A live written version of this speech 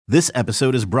This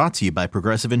episode is brought to you by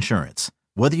Progressive Insurance.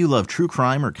 Whether you love true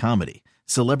crime or comedy,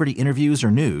 celebrity interviews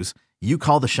or news, you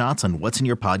call the shots on what's in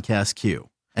your podcast queue.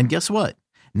 And guess what?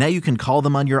 Now you can call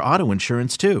them on your auto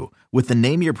insurance too with the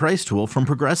Name Your Price tool from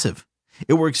Progressive.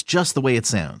 It works just the way it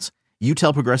sounds. You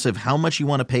tell Progressive how much you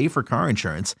want to pay for car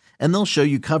insurance, and they'll show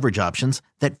you coverage options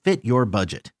that fit your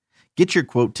budget. Get your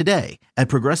quote today at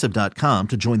Progressive.com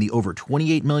to join the over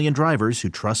 28 million drivers who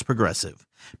trust Progressive.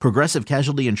 Progressive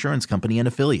Casualty Insurance Company and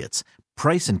Affiliates.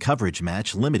 Price and coverage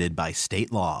match limited by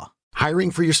state law. Hiring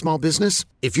for your small business?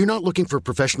 If you're not looking for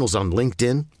professionals on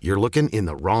LinkedIn, you're looking in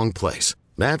the wrong place.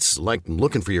 That's like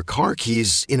looking for your car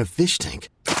keys in a fish tank.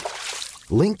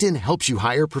 LinkedIn helps you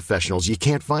hire professionals you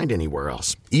can't find anywhere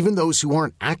else, even those who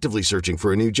aren't actively searching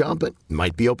for a new job but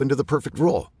might be open to the perfect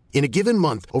role. In a given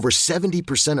month, over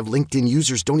 70% of LinkedIn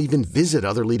users don't even visit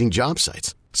other leading job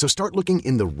sites. So start looking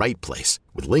in the right place.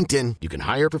 With LinkedIn, you can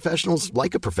hire professionals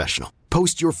like a professional.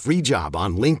 Post your free job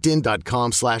on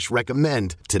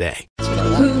linkedin.com/recommend today.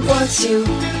 Who wants to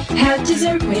have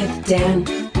dessert with Dan?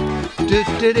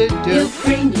 He'll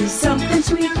bring you something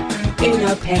sweet in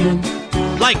a pan.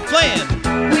 Like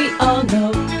flan. We all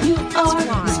know you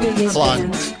are his biggest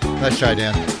Flan. fans. Nice try,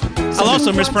 Dan. I'll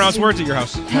also mispronounce words at your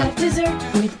house. Have dessert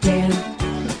with Dan.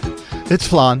 It's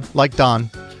flan, like Don.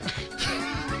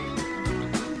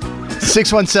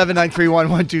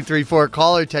 617-931-1234.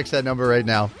 Call or text that number right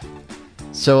now.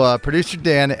 So, producer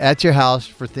Dan at your house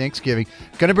for Thanksgiving.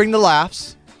 Gonna bring the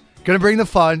laughs, gonna bring the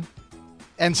fun,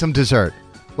 and some dessert.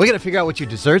 We gotta figure out what your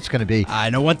dessert's gonna be. I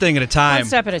know one thing at a time. One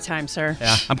step at a time, sir.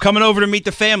 Yeah, I'm coming over to meet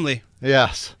the family.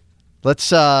 Yes. Let's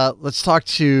talk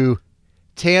to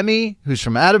Tammy, who's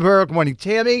from Attleboro. Good morning,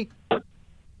 Tammy.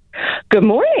 Good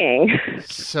morning.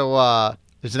 So,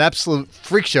 there's an absolute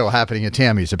freak show happening at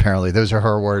Tammy's, apparently. Those are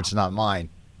her words, not mine.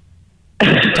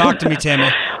 Talk to me, Tammy.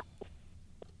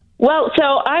 Well,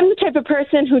 so I'm the type of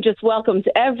person who just welcomes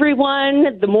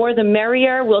everyone. The more the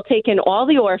merrier. We'll take in all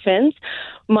the orphans.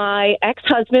 My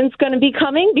ex-husband's going to be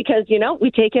coming because, we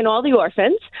take in all the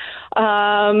orphans.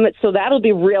 So that'll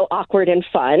be real awkward and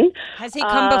fun. Has he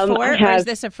come before, or is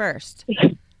this a first?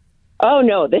 Oh,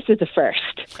 no, this is the first.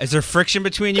 Is there friction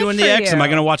between you and the for ex? you. Am I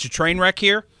going to watch a train wreck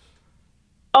here?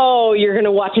 Oh, you're going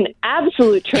to watch an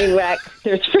absolute train wreck.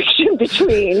 There's friction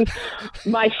between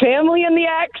my family and the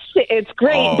ex. It's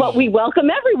great, but we welcome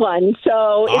everyone,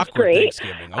 so it's Awkward great.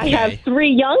 Thanksgiving. I Okay. have 3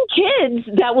 young kids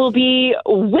that will be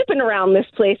whipping around this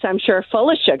place, I'm sure,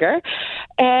 full of sugar.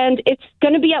 And it's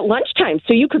going to be at lunchtime,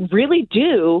 so you could really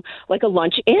do like a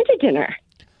lunch and a dinner.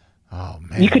 Oh,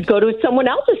 man. You could go to someone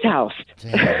else's house.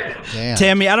 Damn.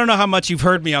 Tammy, I don't know how much you've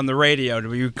heard me on the radio.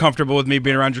 Are you comfortable with me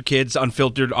being around your kids,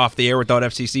 unfiltered, off the air, without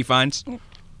FCC fines? Yeah,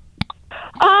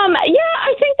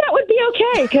 I think that would be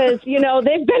okay because,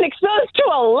 they've been exposed to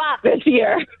a lot this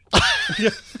year.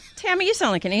 Tammy, you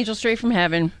sound like an angel straight from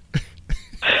heaven.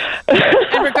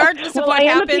 And regardless of what I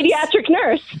am happens, a pediatric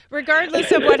nurse.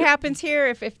 regardless of what happens here,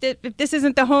 if this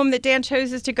isn't the home that Dan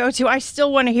chooses to go to, I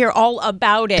still want to hear all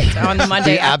about it on the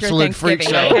Monday The after absolute freak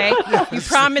Thanksgiving. show. Okay, you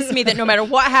promise me that no matter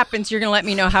what happens, you're going to let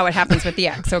me know how it happens with the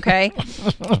ex. Okay,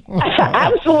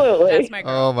 Absolutely. that's my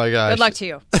girl. Oh, my gosh. Good luck to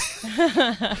you.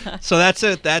 So that's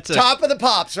it. That's it. Top of the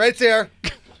pops, right there.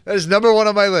 That is number 1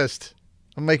 on my list.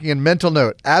 I'm making a mental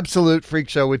note. Absolute freak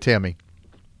show with Tammy.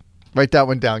 Write that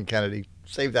one down, Kennedy.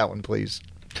 Save that one, please.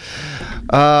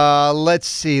 Let's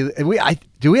see.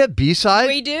 Do we have B-side?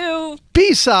 We do.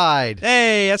 B-side.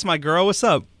 Hey, that's my girl. What's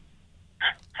up?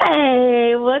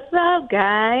 Hey, what's up,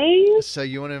 guys? So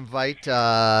you want to invite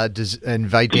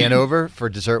Dan over for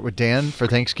dessert with Dan for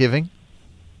Thanksgiving?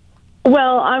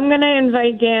 Well, I'm going to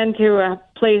invite Dan to a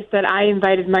place that I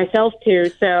invited myself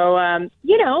to. So,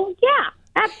 yeah,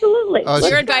 absolutely. Oh, You're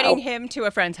so- inviting him to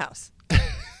a friend's house.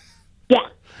 Yeah.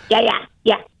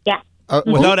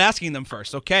 Without asking them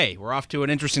first. Okay, we're off to an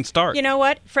interesting start. You know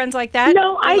what? Friends like that.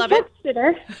 No, I love it. texted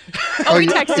her. Oh, we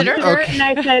you- texted her. Okay. And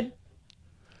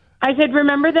I said,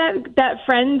 remember that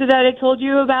friend that I told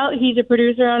you about? He's a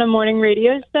producer on a morning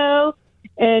radio show.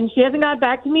 And she hasn't got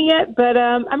back to me yet, but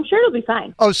I'm sure it'll be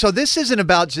fine. Oh, so this isn't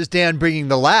about just Dan bringing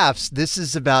the laughs. This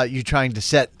is about you trying to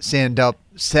set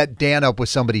Dan up with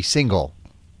somebody single.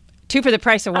 2 for the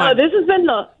price of 1. Oh, this has been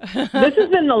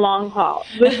the long haul.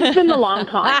 This has been the long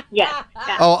con. Yeah.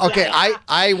 Oh, okay.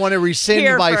 I want to rescind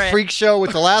Here my for it. freak show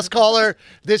with the last caller.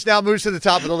 This now moves to the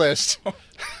top of the list.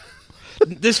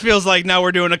 This feels like now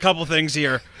we're doing a couple things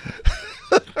here.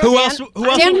 Who else?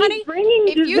 Dan, honey, bringing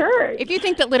if dessert. if you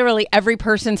think that literally every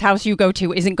person's house you go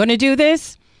to isn't going to do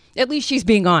this, at least she's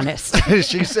being honest.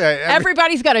 She said,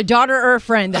 Everybody's got a daughter or a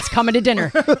friend that's coming to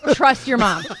dinner. Trust your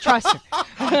mom. Trust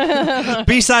her.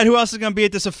 B-side, who else is going to be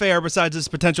at this affair besides this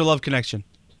potential love connection?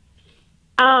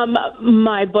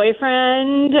 My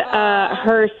boyfriend,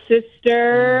 her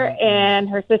sister, and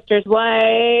her sister's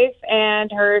wife,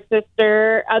 and her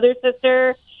other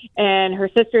sister, and her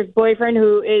sister's boyfriend,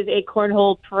 who is a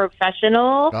cornhole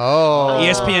professional. Oh.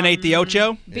 ESPN 8 the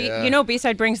Ocho?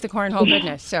 B-Side brings the cornhole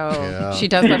goodness, so she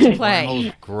does love to play.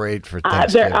 Cornhole's great for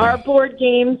Thanksgiving. There are board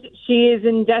games. She is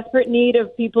in desperate need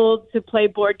of people to play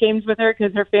board games with her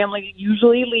because her family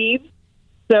usually leaves.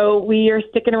 So we are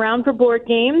sticking around for board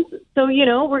games. So,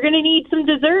 we're going to need some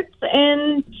desserts,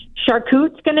 and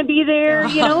charcute's going to be there.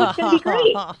 It's going to be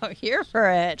great. Here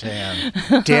for it.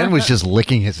 Dan was just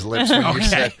licking his lips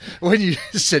when you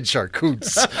said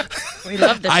charcute's. We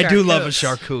love the charcute's. I do love a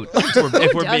charcuterie,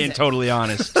 if we're being totally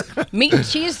honest. Meat and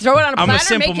cheese, throw it on a platter, I'm a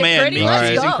simple make man. it pretty. Meat, Let's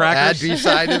cheese, go. and crackers. Add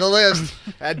B-side to the list.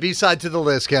 Add B-side to the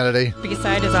list, Kennedy.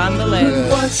 B-side is on the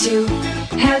list. Wants to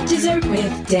have dessert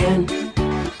with Dan.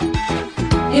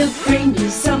 He'll bring you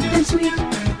something sweet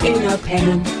in a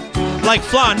pan. Like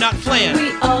flan, not flan.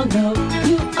 We all know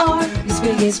you are his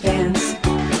biggest fans.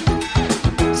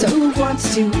 So who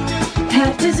wants to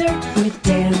have dessert with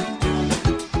Dan?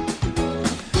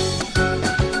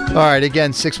 All right,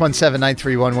 again,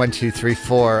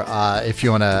 617-931-1234. If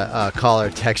you want to call or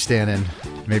text in and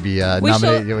maybe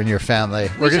nominate you and your family.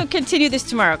 We shall continue this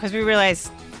tomorrow because we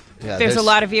realize there's a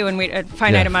lot of you and we a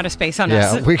finite amount of space on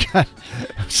us. Yeah, we got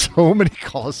so many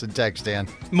calls and texts, Dan.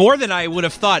 More than I would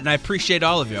have thought, and I appreciate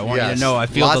all of you. I want you to know I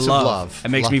feel lots the of love.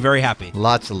 It makes me very happy.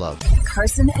 Lots of love.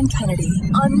 Carson and Kennedy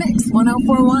on Mix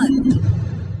 104.1.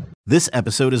 This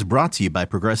episode is brought to you by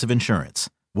Progressive Insurance.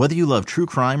 Whether you love true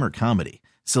crime or comedy,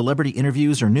 celebrity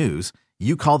interviews or news,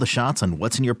 you call the shots on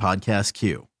what's in your podcast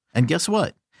queue. And guess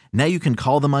what? Now you can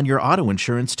call them on your auto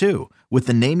insurance too with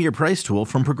the Name Your Price tool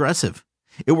from Progressive.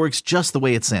 It works just the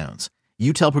way it sounds.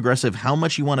 You tell Progressive how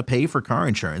much you want to pay for car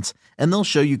insurance, and they'll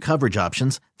show you coverage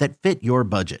options that fit your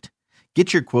budget.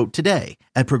 Get your quote today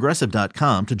at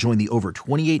Progressive.com to join the over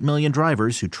 28 million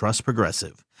drivers who trust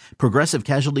Progressive. Progressive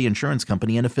Casualty Insurance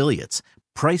Company and Affiliates.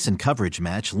 Price and coverage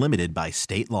match limited by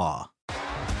state law.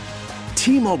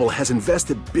 T-Mobile has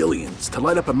invested billions to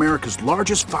light up America's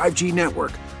largest 5G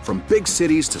network, from big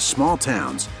cities to small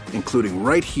towns, including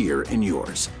right here in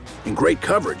yours. And great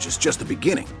coverage is just the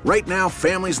beginning. Right now,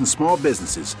 families and small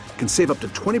businesses can save up to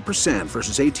 20%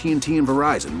 versus AT&T and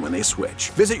Verizon when they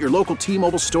switch. Visit your local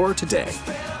T-Mobile store today.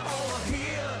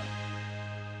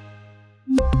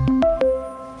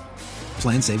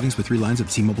 Plan savings with 3 lines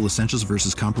of T-Mobile Essentials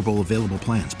versus comparable available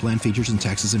plans. Plan features and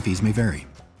taxes and fees may vary.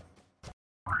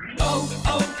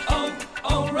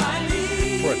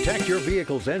 Protect your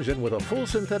vehicle's engine with a full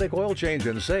synthetic oil change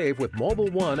and save with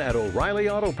Mobil 1 at O'Reilly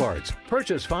Auto Parts.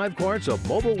 Purchase 5 quarts of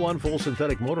Mobil 1 full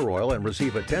synthetic motor oil and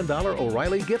receive a $10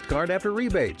 O'Reilly gift card after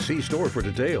rebate. See store for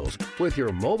details. With your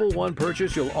Mobil 1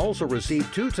 purchase, you'll also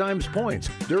receive 2 times points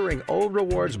during O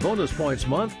Rewards Bonus Points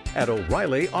Month at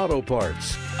O'Reilly Auto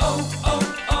Parts.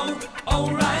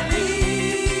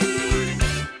 O'Reilly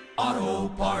Auto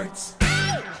Parts.